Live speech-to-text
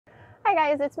Hi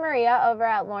guys, it's Maria over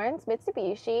at Lawrence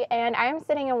Mitsubishi, and I'm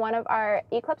sitting in one of our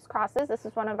Eclipse Crosses. This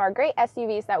is one of our great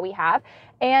SUVs that we have,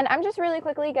 and I'm just really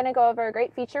quickly going to go over a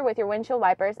great feature with your windshield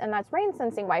wipers, and that's rain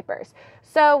sensing wipers.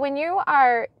 So when you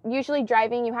are usually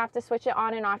driving, you have to switch it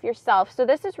on and off yourself. So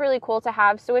this is really cool to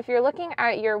have. So if you're looking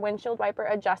at your windshield wiper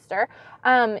adjuster,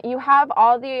 you have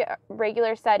all the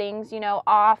regular settings,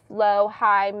 off, low,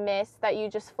 high, mist, that you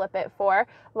just flip it for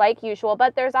like usual,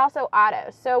 but there's also auto.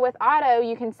 So with auto,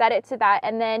 you can set it to that,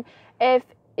 and then if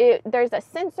there's a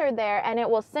sensor there, and it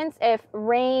will sense if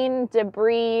rain,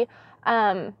 debris,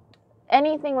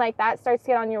 anything like that starts to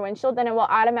get on your windshield, then it will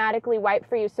automatically wipe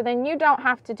for you, so then you don't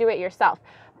have to do it yourself.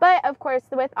 But of course,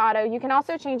 with auto, you can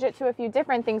also change it to a few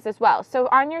different things as well. So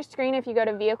on your screen, if you go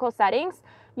to vehicle settings,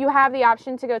 you have the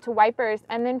option to go to wipers,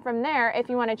 and then from there, if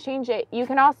you want to change it, you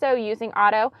can also, using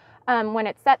auto, when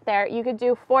it's set there, you could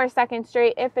do 4 seconds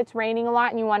straight if it's raining a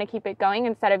lot and you want to keep it going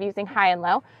instead of using high and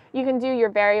low. You can do your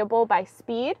variable by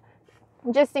speed,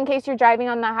 just in case you're driving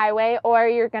on the highway or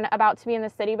you're about to be in the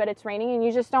city but it's raining and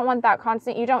you just don't want that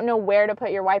constant, you don't know where to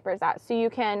put your wipers at, so you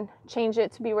can change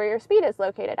it to be where your speed is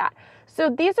located at. So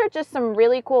these are just some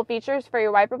really cool features for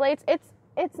your wiper blades.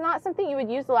 It's not something you would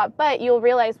use a lot, but you'll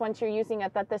realize once you're using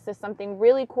it that this is something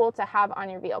really cool to have on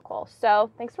your vehicle. So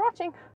thanks for watching.